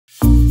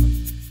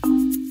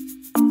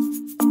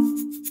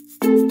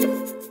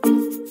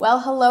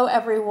Well, hello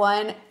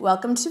everyone.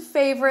 Welcome to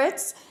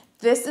Favorites.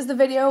 This is the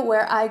video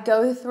where I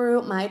go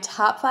through my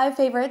top 5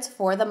 favorites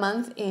for the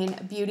month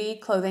in beauty,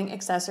 clothing,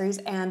 accessories,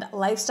 and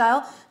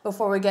lifestyle.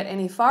 Before we get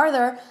any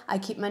farther, I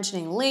keep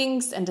mentioning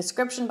links and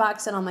description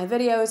box in all my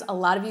videos. A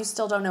lot of you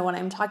still don't know what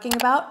I'm talking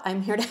about.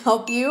 I'm here to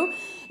help you.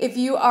 If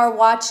you are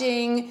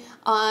watching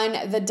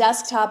on the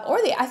desktop or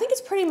I think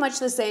it's pretty much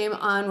the same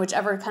on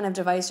whichever kind of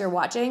device you're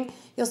watching,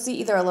 you'll see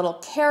either a little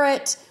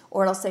caret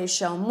or it'll say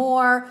show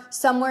more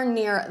somewhere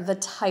near the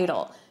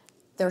title.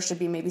 There should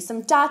be maybe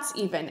some dots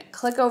even.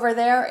 Click over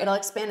there, it'll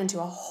expand into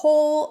a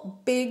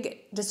whole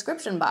big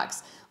description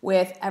box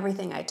with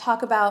everything I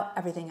talk about,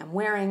 everything I'm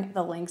wearing,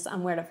 the links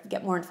on where to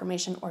get more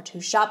information or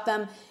to shop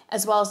them,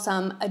 as well as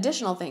some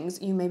additional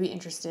things you may be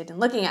interested in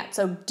looking at.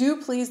 So do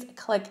please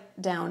click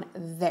down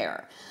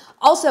there.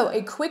 Also,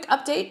 a quick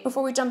update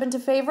before we jump into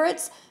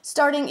favorites.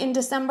 Starting in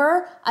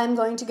December, I'm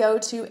going to go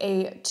to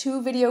a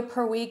 2 video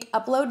per week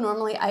upload.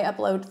 Normally I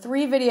upload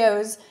 3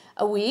 videos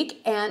a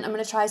week, and I'm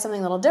going to try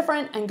something a little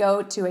different and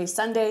go to a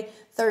Sunday,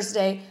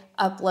 Thursday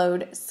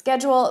upload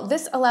schedule.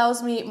 This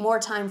allows me more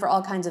time for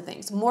all kinds of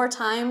things, more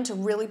time to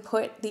really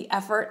put the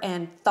effort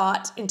and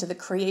thought into the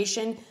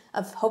creation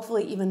of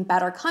hopefully even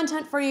better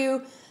content for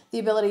you, the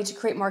ability to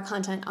create more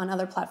content on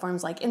other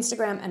platforms like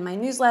Instagram and my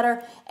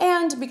newsletter,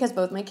 and because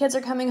both my kids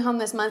are coming home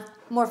this month,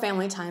 more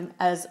family time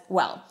as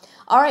well.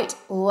 All right,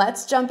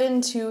 let's jump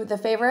into the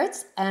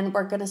favorites, and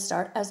we're gonna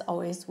start as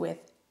always with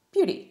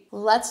beauty.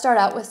 Let's start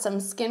out with some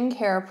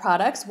skincare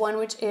products, one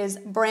which is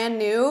brand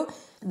new.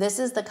 This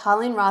is the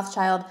Colleen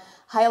Rothschild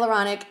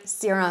Hyaluronic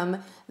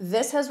Serum.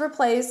 This has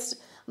replaced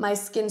my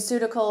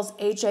SkinCeuticals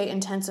HA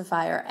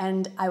Intensifier,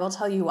 and I will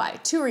tell you why.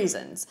 2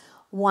 reasons.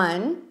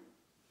 One,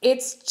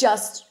 it's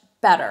just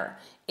better.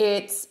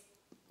 It's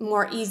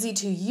more easy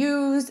to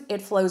use.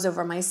 It flows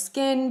over my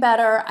skin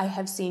better. I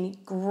have seen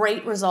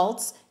great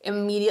results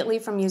immediately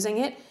from using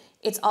it.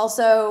 It's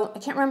also, I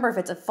can't remember if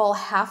it's a full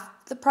half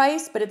the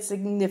price, but it's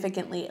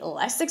significantly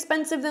less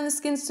expensive than the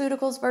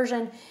SkinCeuticals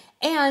version.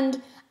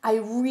 And I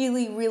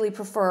really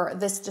prefer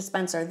this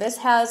dispenser. This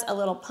has a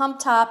little pump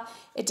top.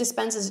 It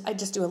dispenses, I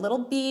just do a little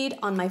bead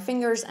on my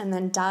fingers and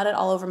then dot it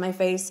all over my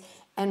face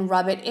and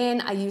rub it in.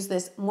 I use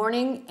this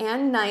morning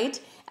and night.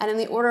 And in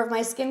the order of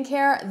my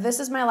skincare, this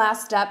is my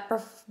last step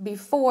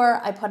before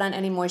I put on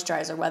any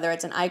moisturizer, whether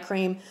it's an eye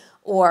cream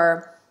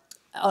or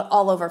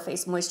all over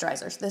face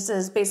moisturizers. This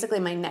is basically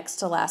my next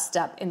to last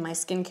step in my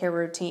skincare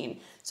routine.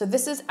 So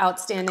this is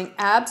outstanding.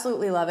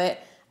 Absolutely love it.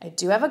 I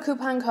do have a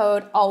coupon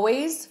code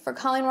always for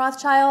Colleen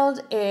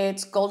Rothschild.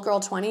 It's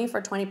GoldGirl20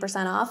 for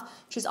 20% off.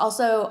 She's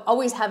also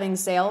always having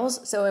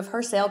sales. So if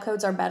her sale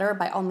codes are better,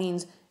 by all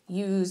means,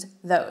 use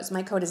those.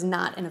 My code is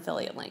not an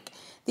affiliate link.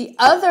 The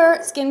other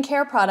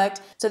skincare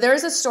product, so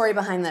there's a story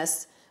behind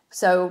this.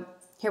 So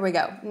here we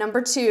go.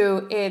 Number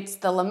 2, it's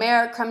the La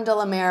Mer Creme de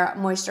la Mer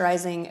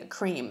Moisturizing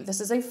Cream.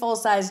 This is a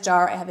full-size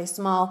jar. I have a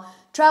small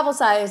travel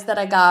size that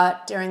I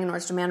got during a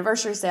Nordstrom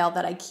anniversary sale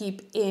that I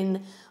keep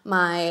in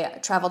my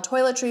travel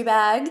toiletry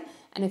bag.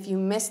 And if you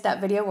missed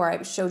that video where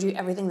I showed you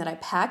everything that I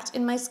packed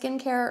in my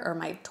skincare, or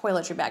my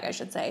toiletry bag, I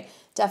should say,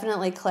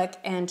 definitely click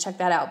and check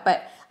that out.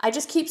 But I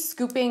just keep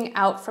scooping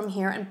out from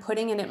here and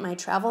putting it in my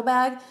travel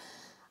bag.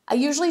 I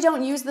usually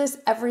don't use this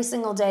every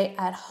single day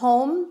at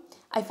home.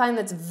 I find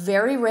that's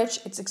very rich.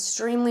 It's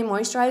extremely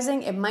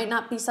moisturizing. It might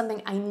not be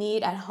something I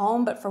need at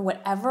home, but for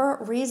whatever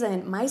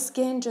reason, my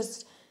skin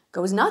just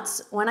goes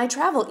nuts when I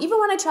travel, even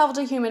when I travel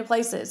to humid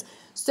places.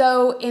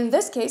 So in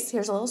this case,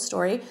 here's a little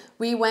story.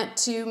 We went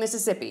to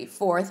Mississippi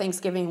for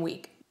Thanksgiving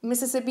week.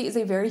 Mississippi is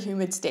a very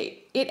humid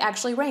state. It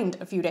actually rained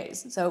a few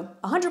days, so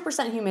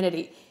 100%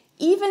 humidity.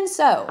 Even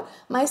so,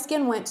 my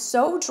skin went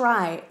so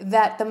dry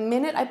that the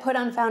minute I put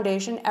on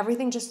foundation,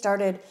 everything just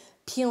started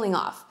peeling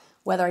off.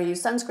 Whether I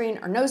use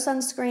sunscreen or no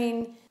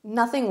sunscreen,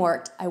 nothing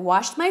worked. I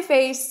washed my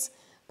face,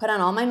 put on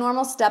all my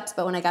normal steps,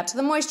 but when I got to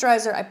the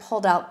moisturizer, I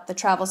pulled out the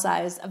travel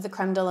size of the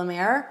Creme de la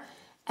Mer,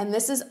 and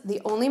this is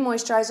the only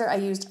moisturizer I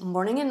used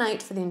morning and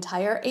night for the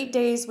entire 8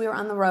 days we were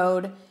on the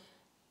road,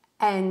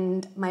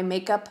 and my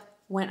makeup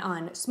went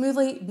on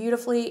smoothly,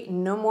 beautifully,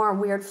 no more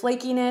weird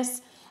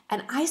flakiness,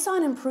 and I saw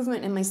an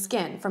improvement in my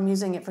skin from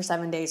using it for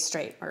 7 days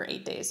straight, or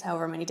 8 days,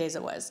 however many days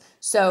it was.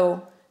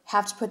 So,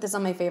 have to put this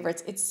on my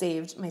favorites. It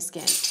saved my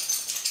skin.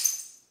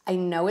 I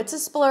know it's a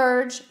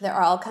splurge. There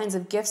are all kinds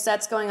of gift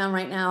sets going on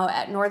right now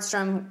at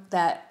Nordstrom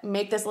that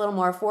make this a little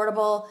more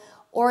affordable,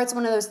 or it's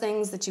one of those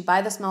things that you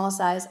buy the smallest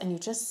size and you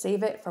just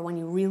save it for when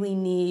you really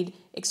need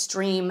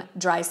extreme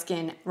dry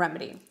skin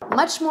remedy.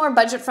 Much more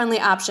budget-friendly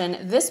option.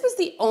 This was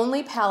the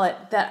only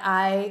palette that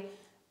I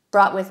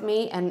brought with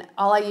me and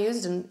all I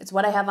used, and it's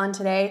what I have on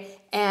today,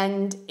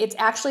 and it's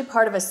actually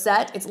part of a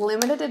set. It's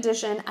limited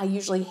edition. I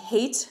usually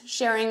hate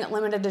sharing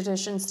limited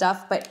edition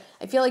stuff, but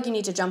I feel like you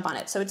need to jump on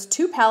it. So it's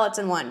 2 palettes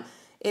in one.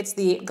 It's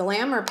the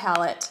Glamour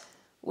palette,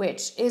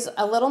 which is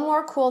a little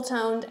more cool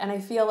toned and I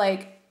feel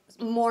like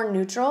more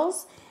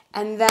neutrals.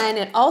 And then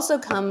it also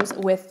comes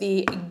with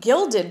the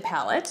Gilded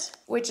palette,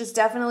 which is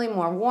definitely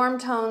more warm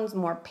tones,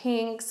 more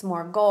pinks,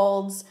 more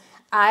golds.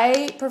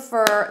 I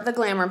prefer the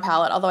Glamour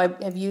palette, although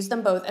I have used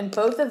them both, and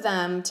both of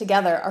them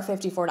together are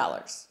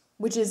 $54,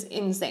 which is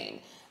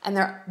insane. And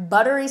they're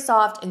buttery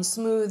soft and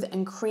smooth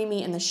and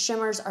creamy, and the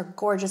shimmers are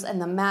gorgeous, and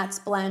the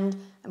mattes blend.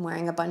 I'm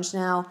wearing a bunch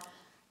now.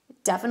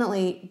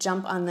 Definitely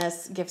jump on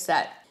this gift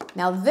set.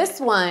 Now this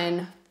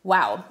one,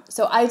 wow.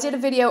 So I did a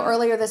video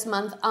earlier this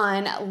month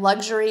on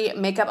luxury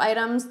makeup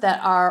items that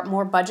are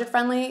more budget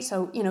friendly.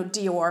 So, you know,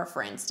 Dior,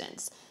 for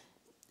instance.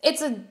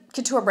 It's a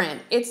couture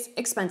brand. It's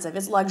expensive.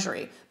 It's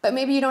luxury. But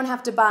maybe you don't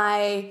have to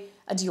buy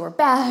a Dior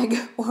bag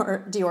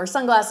or Dior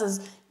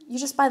sunglasses. You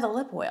just buy the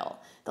lip oil.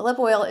 The lip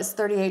oil is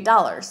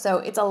 $38. So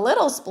it's a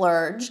little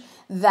splurge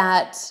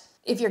that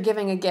if you're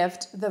giving a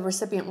gift the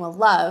recipient will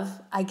love.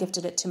 I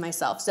gifted it to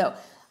myself. So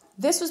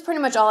this was pretty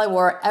much all I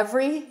wore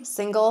every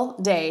single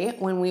day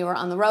when we were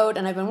on the road,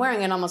 and I've been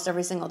wearing it almost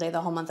every single day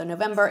the whole month of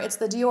November. It's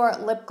the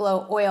Dior Lip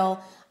Glow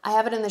Oil. I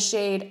have it in the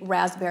shade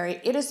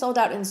Raspberry. It is sold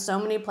out in so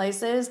many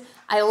places.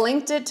 I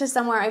linked it to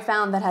somewhere I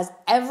found that has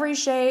every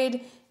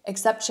shade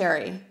except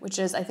Cherry, which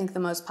is I think the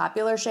most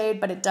popular shade,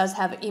 but it does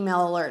have email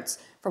alerts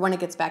for when it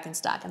gets back in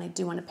stock, and I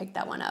do want to pick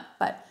that one up.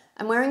 But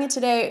I'm wearing it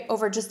today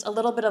over just a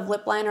little bit of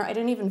lip liner. I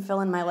didn't even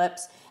fill in my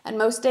lips, and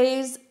most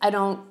days I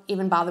don't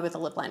even bother with a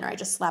lip liner. I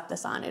just slap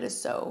this on. It is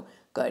so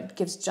good.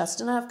 Gives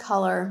just enough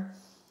color,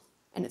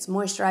 and it's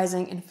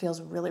moisturizing, and it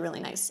feels really, really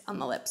nice on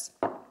the lips.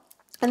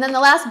 And then the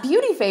last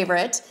beauty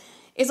favorite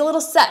is a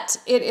little set.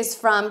 It is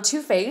from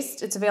Too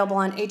Faced. It's available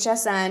on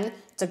HSN.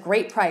 It's a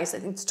great price. I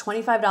think it's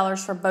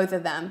 $25 for both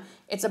of them.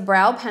 It's a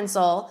brow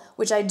pencil,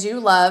 which I do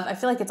love. I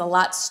feel like it's a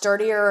lot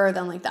sturdier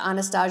than like the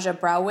Anastasia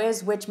Brow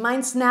Wiz, which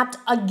mine snapped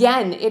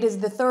again. It is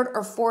the third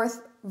or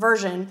fourth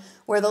version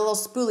where the little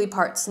spoolie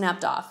part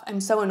snapped off.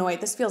 I'm so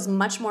annoyed. This feels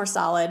much more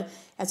solid.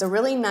 It's a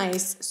really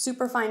nice,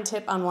 super fine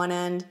tip on one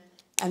end,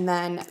 and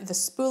then the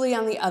spoolie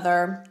on the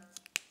other.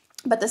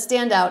 But the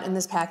standout in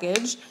this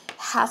package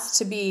has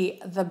to be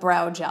the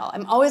brow gel.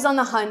 I'm always on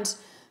the hunt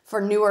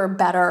for newer,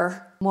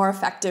 better, more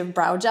effective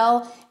brow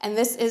gel, and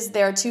this is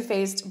their Too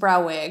Faced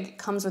brow wig.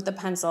 Comes with the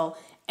pencil,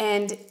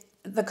 and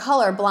the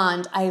color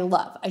blonde I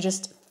love. I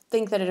just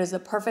think that it is the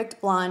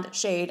perfect blonde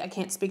shade. I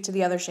can't speak to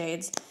the other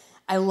shades.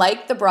 I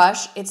like the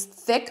brush. It's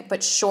thick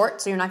but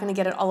short, so you're not gonna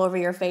get it all over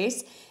your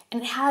face.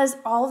 And it has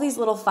all these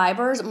little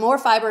fibers, more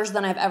fibers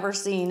than I've ever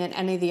seen in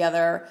any of the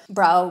other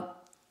brow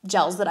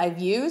gels that I've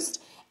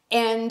used.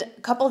 And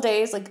a couple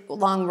days, like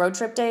long road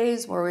trip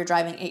days where we were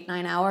driving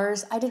 8-9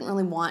 hours, I didn't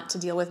really want to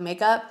deal with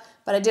makeup,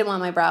 but I did want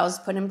my brows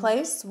put in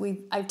place.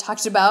 I've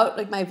talked about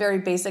like my very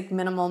basic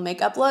minimal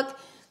makeup look.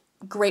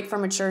 Great for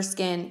mature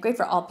skin, great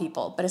for all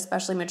people, but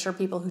especially mature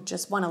people who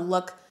just want to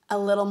look a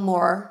little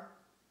more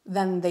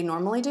than they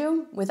normally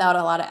do without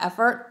a lot of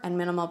effort and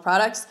minimal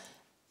products.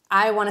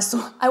 I want to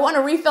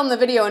refilm the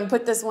video and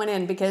put this one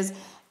in because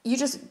you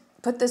just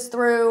put this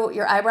through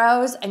your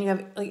eyebrows and you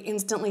have like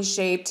instantly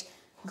shaped,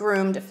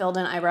 groomed, filled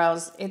in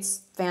eyebrows.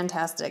 It's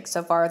fantastic.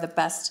 So far, the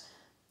best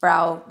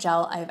brow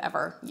gel I've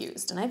ever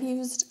used, and I've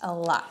used a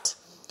lot.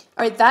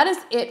 All right, that is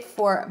it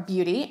for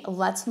beauty.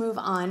 Let's move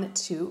on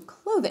to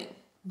clothing.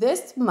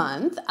 This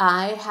month,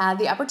 I had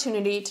the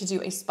opportunity to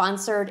do a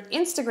sponsored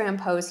Instagram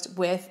post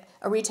with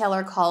a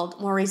retailer called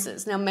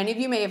Maurice's. Now, many of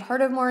you may have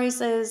heard of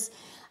Maurice's.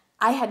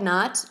 I had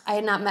not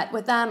met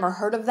with them or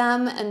heard of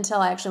them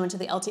until I actually went to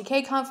the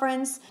LTK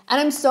conference. And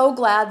I'm so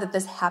glad that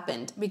this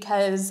happened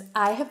because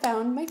I have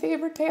found my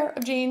favorite pair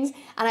of jeans.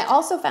 And I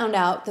also found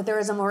out that there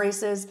is a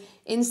Maurice's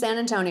in San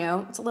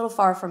Antonio. It's a little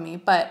far from me,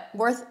 but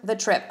worth the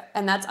trip.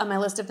 And that's on my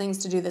list of things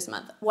to do this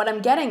month. What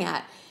I'm getting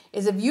at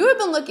is if you have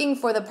been looking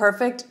for the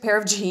perfect pair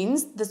of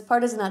jeans, this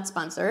part is not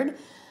sponsored,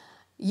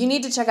 you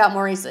need to check out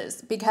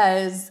Maurice's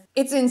because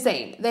it's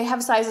insane. They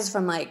have sizes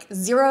from like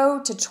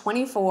 0 to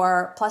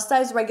 24, plus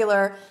size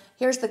regular.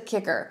 Here's the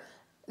kicker.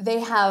 They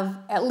have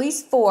at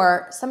least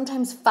 4,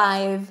 sometimes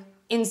 5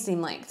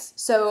 inseam lengths.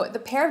 So the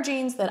pair of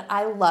jeans that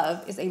I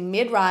love is a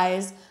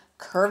mid-rise,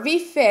 curvy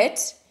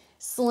fit,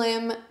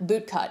 slim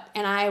boot cut.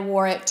 And I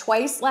wore it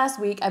twice last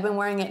week. I've been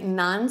wearing it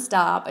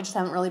nonstop. I just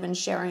haven't really been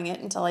sharing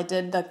it until I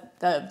did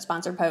the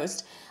sponsored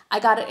post.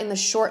 I got it in the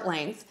short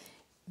length.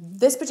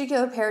 This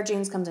particular pair of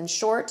jeans comes in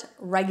short,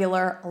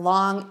 regular,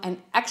 long,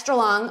 and extra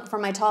long for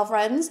my tall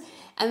friends.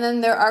 And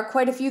then there are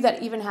quite a few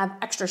that even have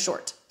extra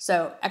short.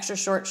 So extra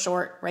short,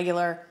 short,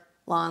 regular,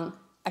 long,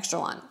 extra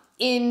long.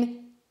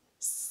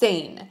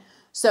 Insane.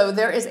 So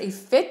there is a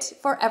fit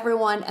for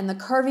everyone, and the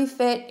curvy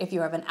fit, if you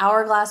have an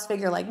hourglass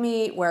figure like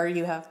me, where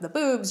you have the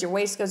boobs, your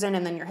waist goes in,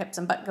 and then your hips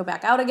and butt go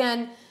back out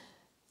again,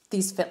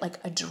 these fit like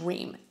a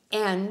dream.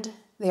 And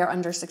they are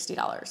under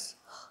 $60.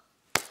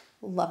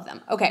 Love them.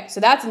 Okay, so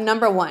that's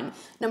number 1.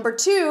 Number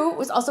 2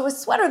 was also a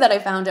sweater that I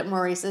found at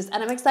Maurice's,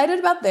 and I'm excited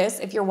about this.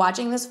 If you're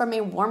watching this from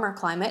a warmer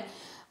climate,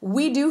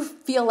 we do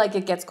feel like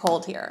it gets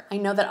cold here. I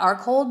know that our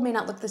cold may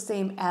not look the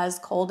same as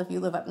cold if you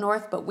live up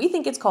north, but we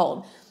think it's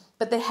cold.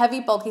 But the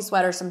heavy, bulky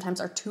sweaters sometimes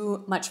are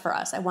too much for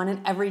us. I want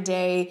an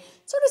everyday,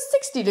 sort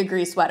of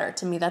 60-degree sweater.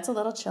 To me, that's a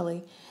little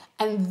chilly.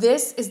 And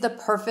this is the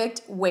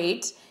perfect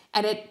weight,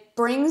 and it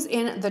brings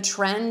in the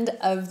trend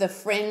of the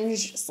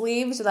fringe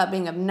sleeves without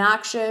being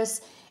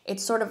obnoxious.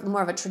 It's sort of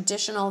more of a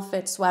traditional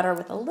fit sweater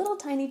with a little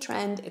tiny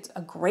trend. It's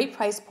a great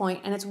price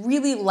point and it's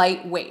really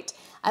lightweight.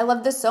 I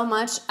love this so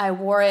much. I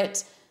wore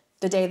it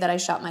the day that I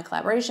shot my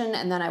collaboration,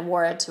 and then I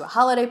wore it to a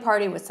holiday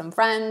party with some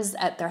friends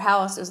at their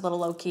house. It was a little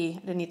low key. I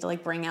didn't need to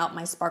like bring out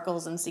my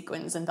sparkles and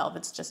sequins and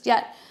velvets just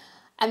yet.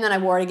 And then I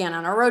wore it again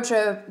on a road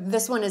trip.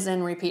 This one is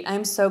in repeat.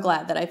 I'm so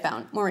glad that I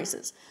found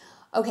Maurice's.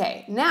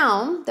 Okay,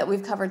 now that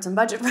we've covered some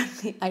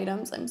budget-friendly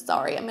items, I'm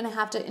sorry, I'm gonna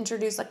have to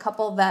introduce a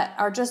couple that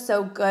are just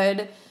so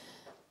good.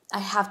 I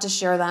have to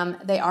share them.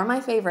 They are my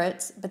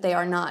favorites, but they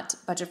are not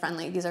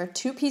budget-friendly. These are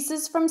 2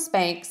 pieces from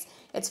Spanx.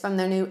 It's from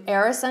their new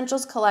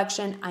AirEssentials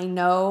collection. I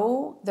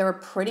know they were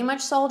pretty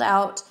much sold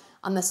out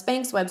on the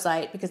Spanx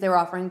website because they were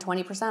offering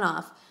 20%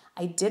 off.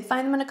 I did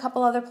find them in a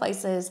couple other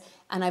places,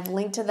 and I've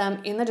linked to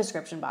them in the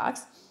description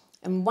box.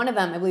 And one of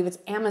them, I believe it's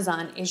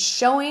Amazon, is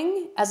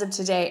showing as of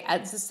today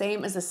as the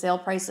same as the sale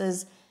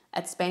prices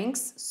at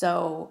Spanx.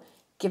 So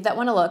give that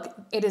one a look.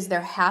 It is their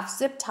half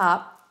zip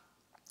top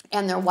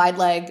and their wide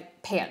leg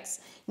pants.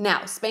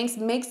 Now, Spanx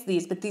makes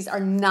these, but these are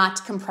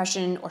not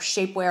compression or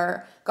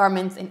shapewear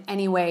garments in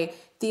any way.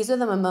 These are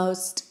the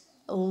most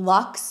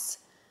luxe,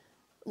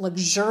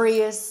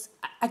 luxurious,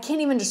 I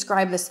can't even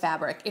describe this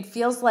fabric. It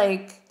feels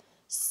like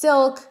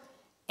silk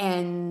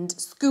and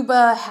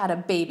scuba had a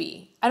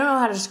baby. I don't know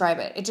how to describe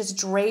it. It just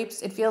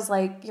drapes. It feels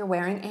like you're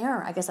wearing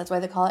air. I guess that's why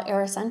they call it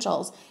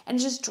AirEssentials. And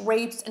it just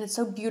drapes and it's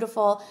so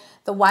beautiful.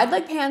 The wide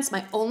leg pants,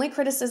 my only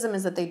criticism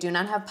is that they do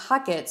not have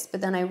pockets,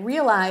 but then I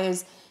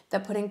realized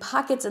that putting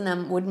pockets in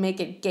them would make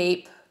it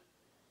gape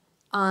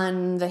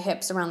on the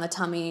hips around the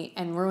tummy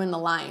and ruin the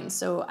lines.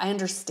 So I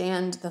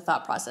understand the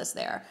thought process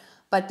there.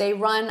 But they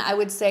run, I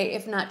would say,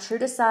 if not true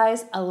to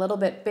size, a little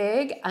bit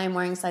big. I'm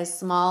wearing size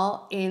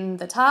small in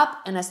the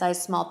top and a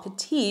size small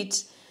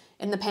petite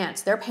in the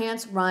pants. Their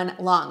pants run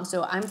long.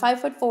 So I'm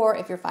 5'4".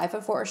 If you're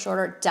 5'4" or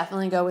shorter,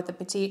 definitely go with the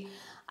petite.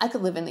 I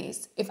could live in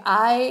these. If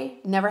I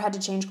never had to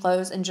change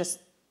clothes and just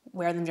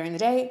wear them during the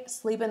day,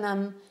 sleep in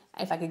them,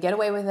 if I could get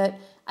away with it,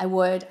 I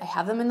would. I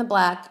have them in the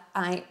black.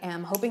 I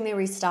am hoping they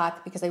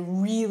restock because I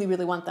really,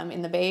 really want them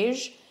in the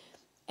beige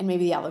and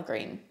maybe the olive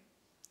green.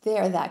 They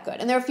are that good.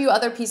 And there are a few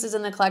other pieces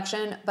in the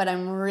collection, but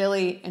I'm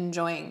really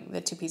enjoying the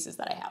 2 pieces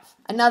that I have.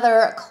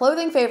 Another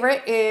clothing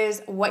favorite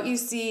is what you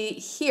see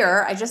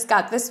here. I just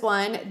got this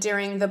one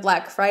during the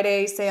Black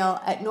Friday sale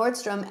at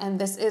Nordstrom, and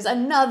this is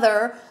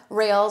another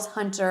Rails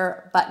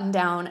Hunter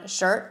button-down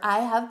shirt. I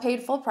have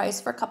paid full price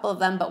for a couple of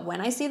them, but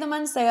when I see them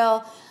on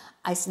sale,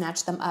 I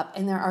snatch them up,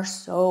 and there are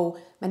so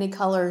many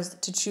colors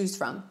to choose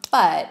from.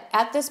 But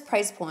at this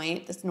price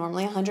point, that's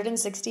normally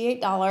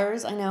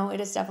 $168. I know it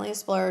is definitely a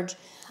splurge.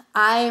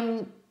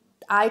 I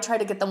try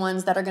to get the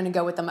ones that are going to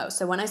go with the most.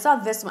 So when I saw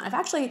this one, I've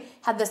actually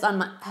had this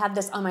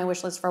on my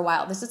wish list for a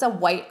while. This is a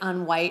white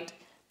on white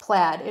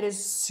plaid. It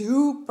is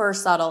super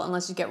subtle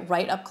unless you get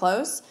right up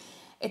close.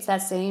 It's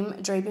that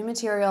same draping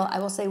material, I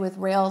will say, with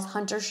Rails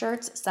Hunter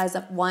shirts, size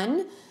up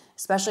 1,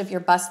 especially if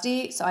you're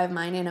busty. So I have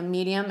mine in a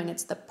medium and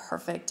it's the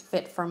perfect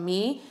fit for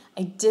me.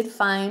 I did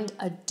find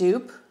a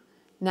dupe.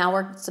 Now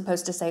we're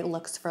supposed to say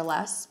looks for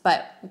less,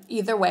 but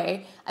either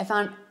way, I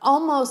found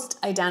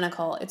almost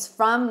identical. It's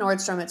from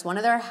Nordstrom. It's one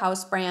of their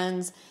house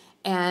brands,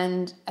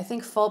 and I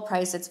think full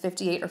price it's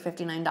 $58 or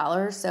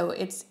 $59. So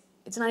it's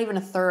not even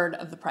a third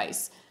of the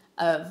price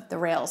of the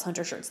Rails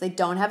Hunter shirts. They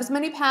don't have as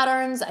many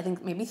patterns. I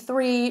think maybe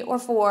 3 or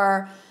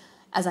 4.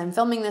 As I'm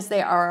filming this,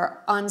 they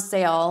are on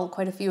sale,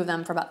 quite a few of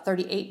them, for about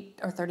 $38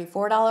 or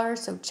 $34.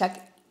 So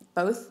check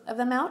both of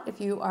them out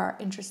if you are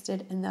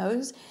interested in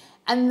those.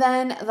 And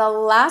then the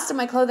last of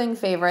my clothing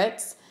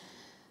favorites,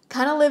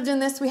 kind of lived in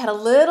this. We had a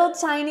little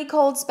tiny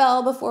cold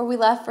spell before we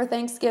left for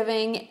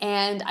Thanksgiving,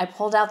 and I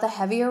pulled out the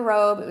heavier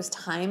robe. It was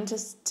time to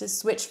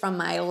switch from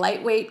my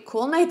lightweight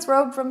Cool Nights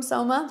robe from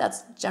Soma.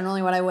 That's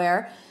generally what I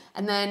wear.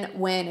 And then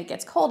when it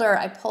gets colder,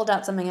 I pulled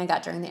out something I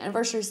got during the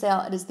anniversary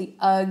sale. It is the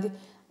UGG,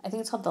 I think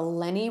it's called the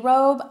Lenny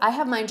robe. I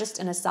have mine just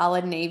in a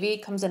solid navy.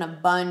 It comes in a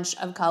bunch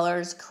of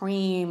colors: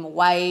 cream,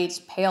 white,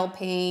 pale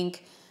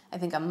pink, I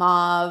think a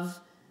mauve,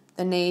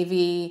 the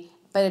navy,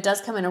 but it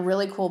does come in a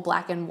really cool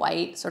black and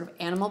white sort of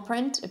animal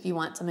print if you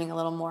want something a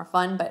little more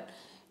fun. But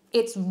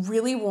it's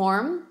really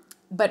warm,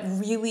 but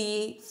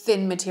really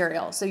thin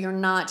material. So you're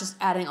not just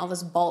adding all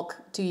this bulk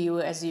to you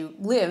as you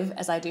live,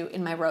 as I do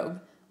in my robe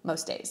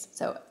most days.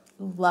 So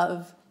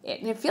love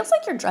it. And it feels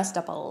like you're dressed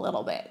up a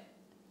little bit.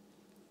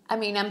 I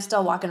mean, I'm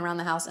still walking around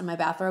the house in my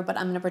bathrobe, but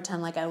I'm going to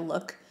pretend like I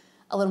look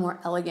a little more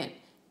elegant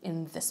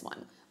in this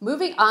one.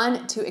 Moving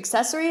on to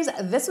accessories.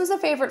 This was a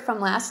favorite from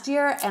last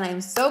year, and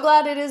I'm so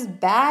glad it is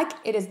back.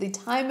 It is the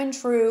time and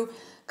true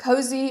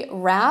cozy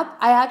wrap.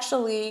 I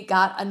actually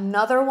got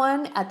another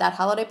one at that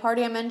holiday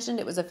party I mentioned.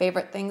 It was a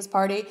favorite things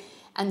party,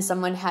 and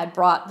someone had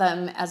brought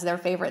them as their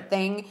favorite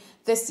thing.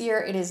 This year,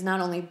 it is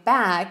not only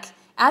back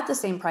at the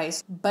same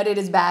price, but it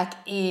is back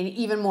in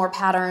even more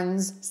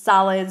patterns: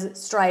 solids,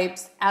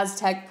 stripes,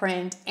 Aztec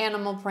print,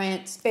 animal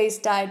print, space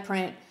dyed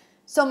print,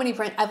 so many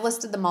print. I've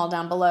listed them all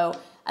down below.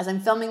 As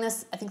I'm filming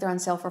this, I think they're on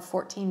sale for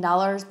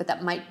 $14, but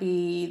that might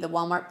be the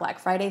Walmart Black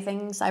Friday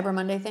thing, Cyber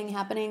Monday thing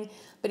happening.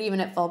 But even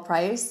at full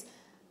price,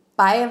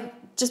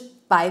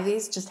 just buy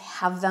these, just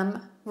have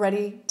them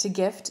ready to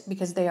gift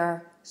because they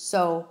are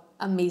so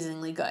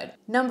amazingly good.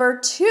 Number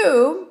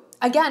 2,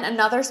 again,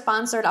 another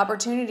sponsored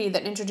opportunity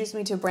that introduced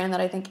me to a brand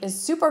that I think is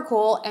super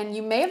cool, and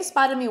you may have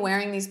spotted me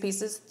wearing these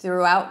pieces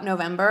throughout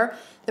November.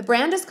 The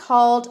brand is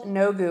called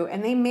Nogu,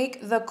 and they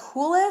make the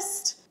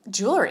coolest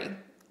jewelry.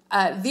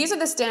 These are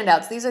the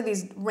standouts. These are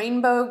these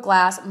rainbow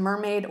glass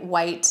mermaid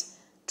white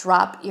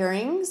drop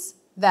earrings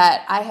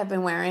that I have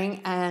been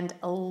wearing and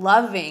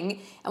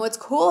loving. And what's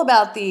cool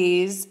about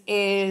these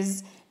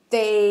is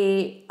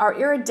they are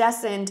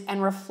iridescent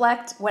and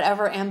reflect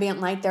whatever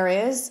ambient light there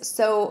is.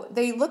 So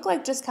they look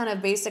like just kind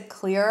of basic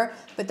clear,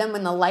 but then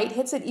when the light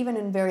hits it, even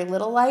in very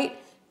little light,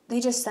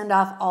 they just send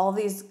off all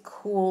these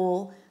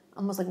cool,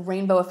 almost like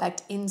rainbow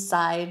effect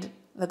inside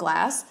the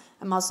glass.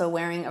 I'm also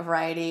wearing a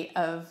variety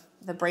of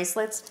the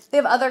bracelets. They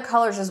have other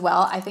colors as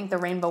well. I think the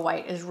rainbow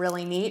white is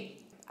really neat.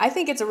 I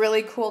think it's a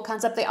really cool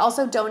concept. They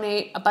also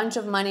donate a bunch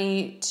of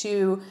money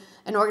to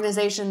an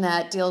organization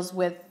that deals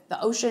with the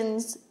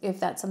oceans,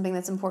 if that's something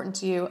that's important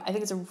to you. I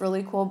think it's a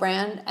really cool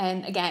brand.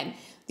 And again,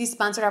 these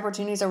sponsored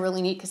opportunities are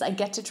really neat because I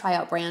get to try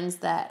out brands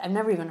that I've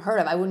never even heard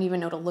of. I wouldn't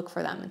even know to look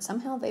for them. And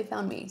somehow they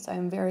found me. So I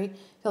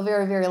feel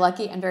very, very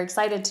lucky and very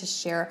excited to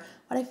share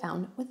what I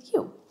found with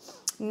you.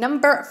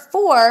 Number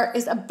 4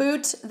 is a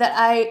boot that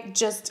I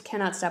just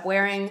cannot stop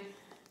wearing.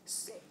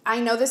 I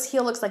know this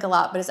heel looks like a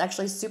lot, but it's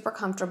actually super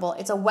comfortable.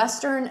 It's a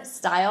Western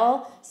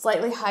style,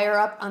 slightly higher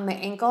up on the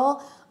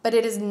ankle, but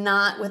it is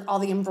not with all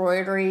the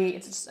embroidery.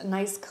 It's just a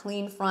nice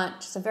clean front,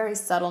 just a very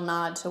subtle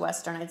nod to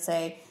Western, I'd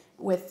say,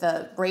 with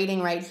the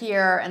braiding right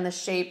here and the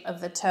shape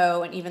of the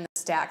toe and even the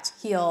stacked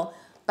heel,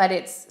 but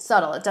it's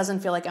subtle. It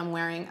doesn't feel like I'm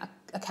wearing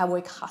a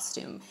cowboy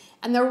costume.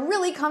 And they're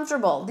really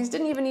comfortable. These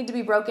didn't even need to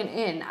be broken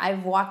in.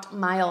 I've walked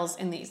miles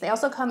in these. They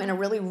also come in a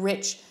really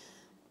rich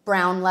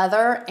brown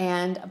leather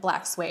and a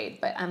black suede,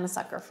 but I'm a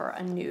sucker for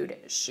a nude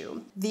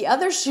shoe. The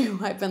other shoe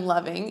I've been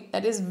loving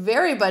that is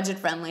very budget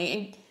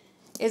friendly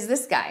is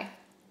this guy.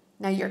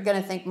 Now you're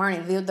gonna think,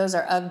 Marnie, those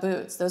are UGG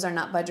boots. Those are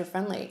not budget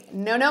friendly.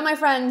 No, my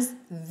friends,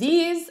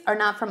 these are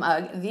not from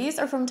UGG. These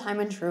are from Time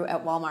and True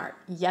at Walmart.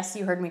 Yes,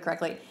 you heard me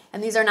correctly.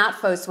 And these are not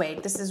faux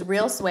suede. This is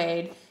real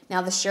suede.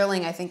 Now the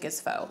shearling I think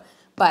is faux,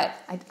 but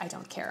I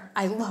don't care.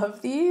 I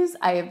love these.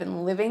 I have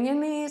been living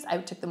in these. I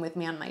took them with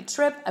me on my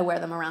trip. I wear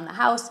them around the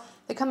house.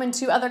 They come in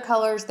 2 other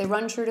colors. They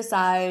run true to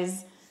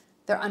size.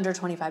 They're under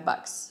 25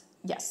 bucks.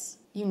 Yes,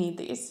 you need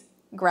these.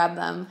 Grab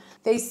them.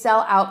 They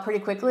sell out pretty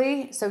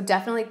quickly, so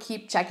definitely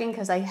keep checking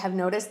because I have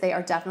noticed they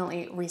are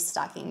definitely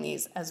restocking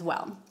these as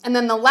well. And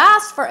then the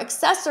last for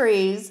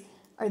accessories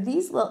are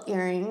these little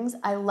earrings.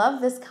 I love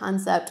this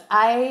concept.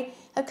 I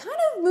have kind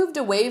of moved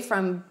away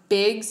from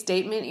big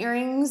statement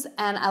earrings,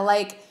 and I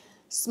like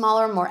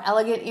smaller, more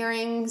elegant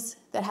earrings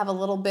that have a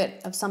little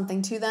bit of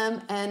something to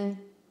them. And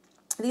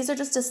these are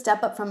just a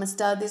step up from a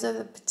stud. These are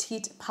the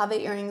Petite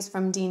pave earrings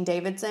from Dean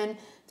Davidson.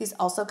 These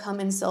also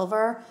come in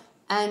silver.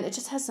 And it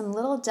just has some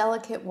little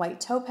delicate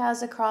white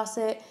topaz across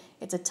it.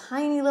 It's a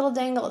tiny little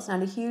dangle. It's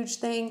not a huge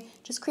thing.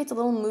 Just creates a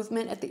little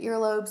movement at the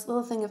earlobes, a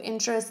little thing of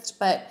interest,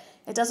 but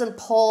it doesn't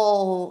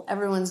pull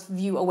everyone's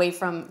view away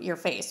from your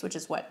face, which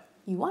is what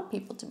you want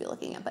people to be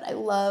looking at. But I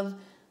love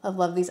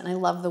these, and I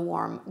love the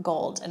warm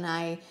gold, and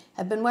I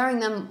have been wearing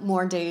them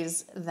more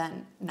days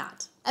than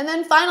not. And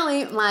then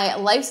finally, my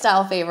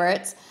lifestyle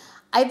favorites.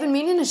 I've been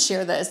meaning to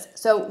share this.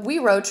 So we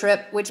road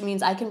trip, which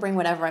means I can bring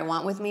whatever I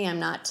want with me. I'm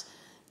not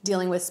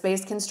dealing with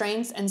space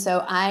constraints, and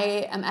so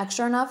I am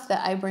extra enough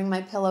that I bring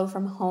my pillow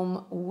from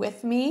home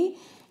with me.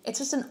 It's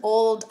just an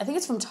old, I think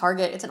it's from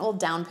Target, it's an old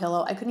down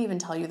pillow. I couldn't even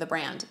tell you the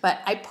brand, but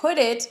I put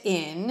it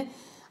in,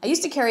 I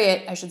used to carry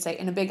it, I should say,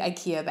 in a big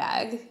IKEA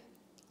bag.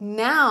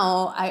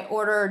 Now I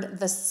ordered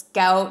the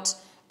Scout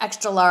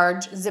extra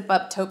large zip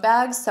up tote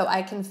bags so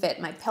I can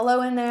fit my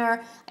pillow in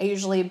there. I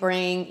usually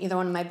bring either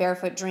one of my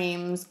Barefoot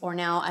Dreams, or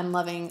now I'm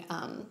loving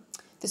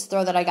this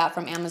throw that I got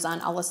from Amazon.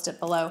 I'll list it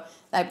below.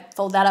 I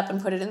fold that up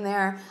and put it in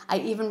there. I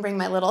even bring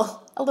my a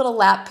little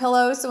lap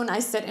pillow, so when I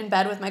sit in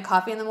bed with my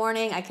coffee in the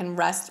morning, I can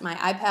rest my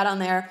iPad on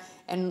there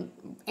and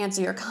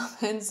answer your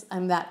comments.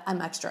 I'm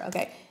extra.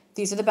 Okay,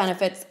 these are the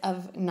benefits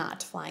of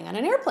not flying on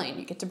an airplane.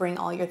 You get to bring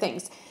all your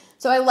things.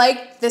 So I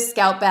like this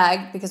Scout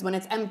bag because when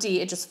it's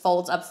empty, it just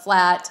folds up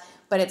flat,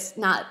 but it's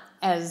not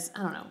as,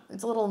 I don't know,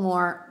 it's a little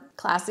more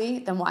classy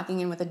than walking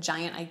in with a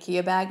giant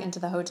IKEA bag into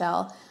the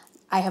hotel.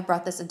 I have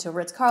brought this into a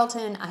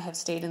Ritz-Carlton. I have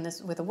stayed in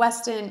this with a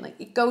Westin. Like,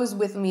 it goes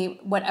with me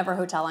whatever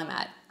hotel I'm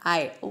at.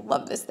 I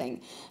love this thing.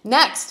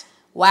 Next,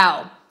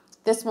 wow,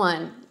 this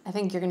one, I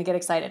think you're gonna get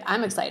excited.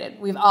 I'm excited.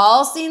 We've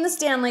all seen the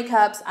Stanley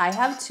Cups. I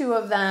have 2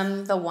 of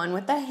them, the one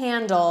with the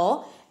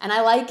handle, and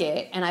I like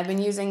it. And I've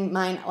been using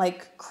mine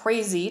like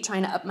crazy,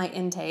 trying to up my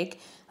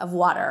intake of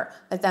water.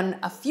 But then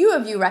a few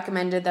of you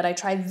recommended that I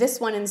try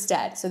this one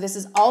instead. So this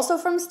is also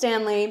from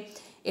Stanley.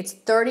 It's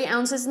 30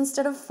 ounces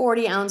instead of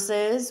 40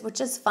 ounces,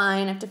 which is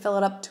fine. I have to fill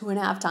it up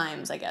 2.5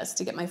 times, I guess,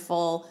 to get my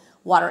full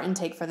water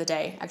intake for the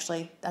day.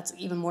 Actually, that's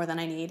even more than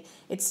I need.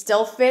 It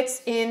still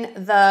fits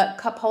in the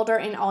cup holder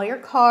in all your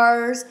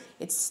cars.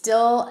 It's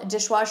still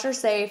dishwasher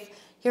safe.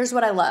 Here's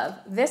what I love.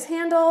 This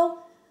handle,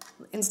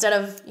 instead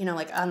of, you know,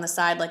 like on the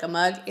side like a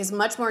mug, is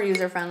much more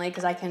user-friendly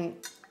because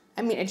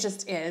it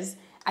just is.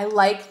 I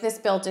like this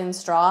built-in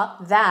straw.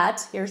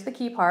 Here's the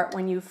key part,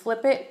 when you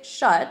flip it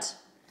shut,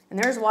 and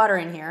there's water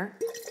in here,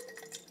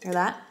 hear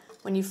that?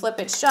 When you flip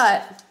it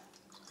shut,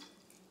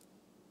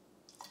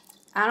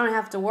 I don't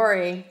have to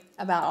worry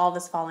about all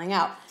this falling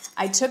out.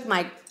 I took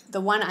the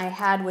one I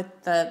had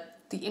with the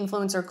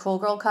Influencer Cool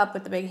Girl cup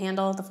with the big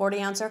handle, the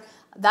 40 ouncer.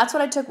 That's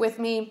what I took with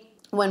me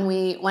when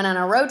we went on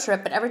our road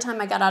trip, but every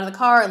time I got out of the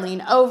car, I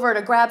leaned over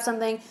to grab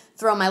something,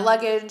 throw my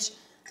luggage,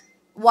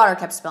 water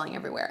kept spilling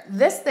everywhere.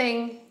 This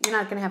thing, you're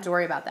not gonna have to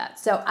worry about that.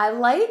 So I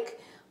like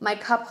my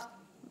cup,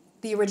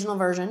 the original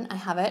version. I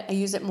have it. I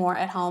use it more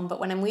at home, but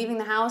when I'm leaving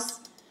the house,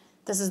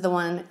 this is the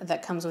one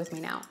that comes with me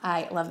now.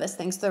 I love this.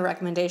 Thanks to the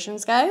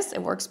recommendations, guys.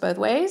 It works both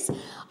ways.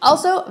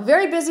 Also,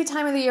 very busy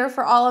time of the year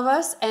for all of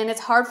us, and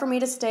it's hard for me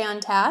to stay on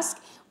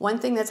task. One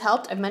thing that's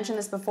helped, I've mentioned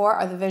this before,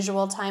 are the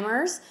visual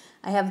timers.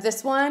 I have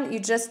this one.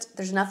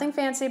 There's nothing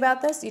fancy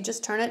about this. You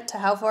just turn it to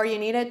how far you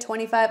need it,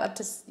 25 up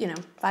to,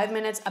 5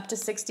 minutes up to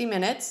 60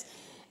 minutes.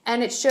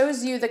 And it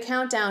shows you the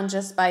countdown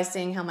just by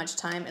seeing how much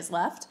time is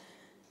left.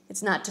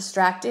 It's not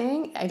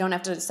distracting. I don't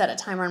have to set a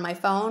timer on my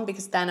phone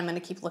because then I'm going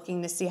to keep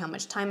looking to see how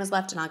much time is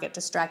left and I'll get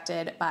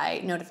distracted by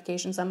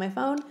notifications on my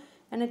phone,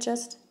 and it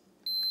just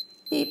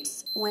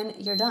beeps when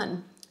you're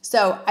done.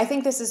 So I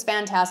think this is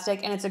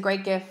fantastic, and it's a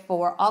great gift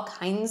for all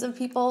kinds of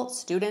people,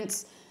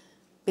 students,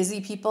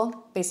 busy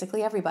people,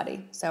 basically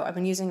everybody. So I've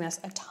been using this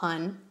a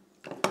ton.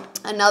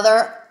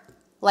 Another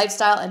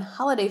lifestyle and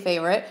holiday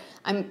favorite,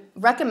 I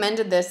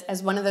recommended this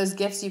as one of those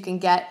gifts you can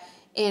get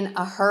in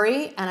a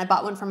hurry, and I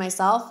bought one for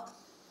myself.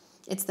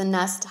 It's the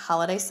Nest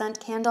Holiday Scent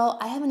Candle.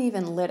 I haven't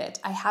even lit it.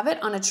 I have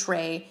it on a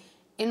tray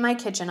in my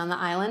kitchen on the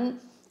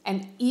island,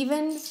 and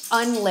even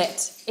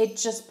unlit, it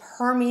just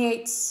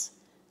permeates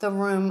the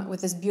room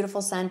with this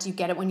beautiful scent. You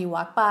get it when you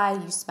walk by,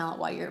 you smell it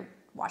while you're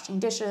washing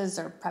dishes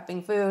or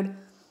prepping food.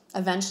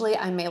 Eventually,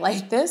 I may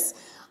like this,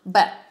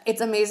 but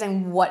it's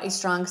amazing what a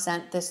strong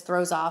scent this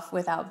throws off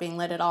without being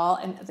lit at all,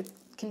 and the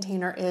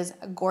container is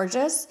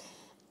gorgeous,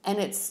 and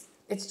it's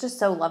just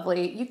so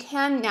lovely. You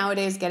can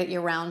nowadays get it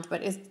year-round,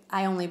 but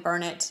I only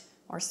burn it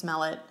or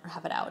smell it or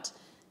have it out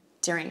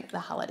during the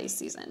holiday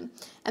season.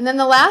 And then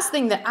the last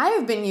thing that I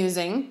have been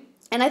using,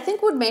 and I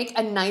think would make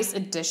a nice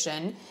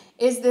addition,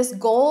 is this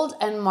gold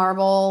and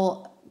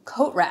marble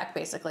coat rack,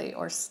 basically,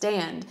 or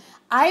stand.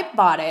 I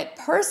bought it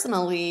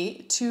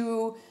personally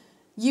to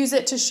use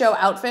it to show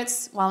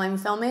outfits while I'm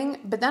filming,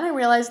 but then I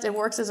realized it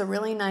works as a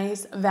really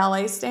nice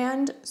valet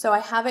stand. So I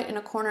have it in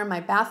a corner of my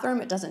bathroom.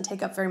 It doesn't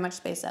take up very much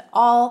space at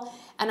all.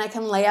 And I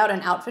can lay out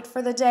an outfit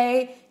for the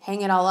day,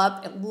 hang it all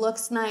up. It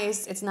looks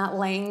nice. It's not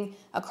laying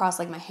across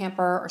like my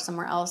hamper or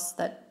somewhere else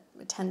that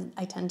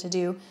I tend to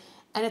do.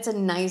 And it's a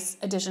nice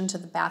addition to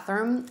the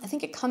bathroom. I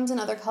think it comes in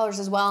other colors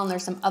as well, and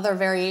there's some other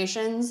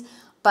variations,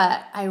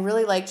 but I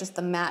really like just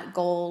the matte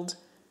gold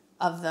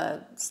of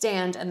the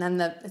stand, and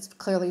then it's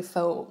clearly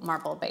faux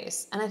marble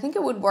base. And I think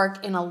it would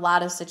work in a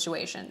lot of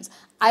situations.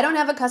 I don't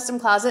have a custom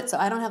closet, so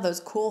I don't have those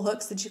cool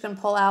hooks that you can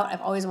pull out.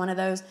 I've always wanted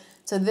those.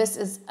 So this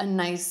is a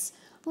nice,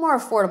 more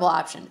affordable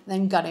option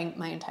than gutting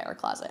my entire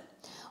closet.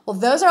 Well,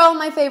 those are all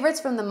my favorites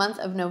from the month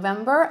of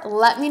November.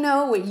 Let me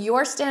know what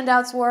your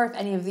standouts were, if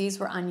any of these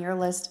were on your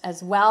list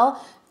as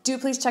well. Do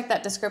please check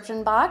that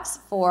description box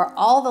for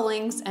all the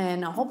links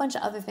and a whole bunch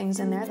of other things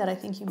in there that I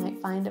think you might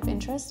find of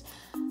interest.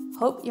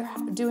 Hope you're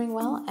doing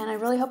well, and I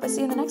really hope I see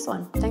you in the next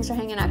one. Thanks for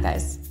hanging out,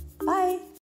 guys. Bye.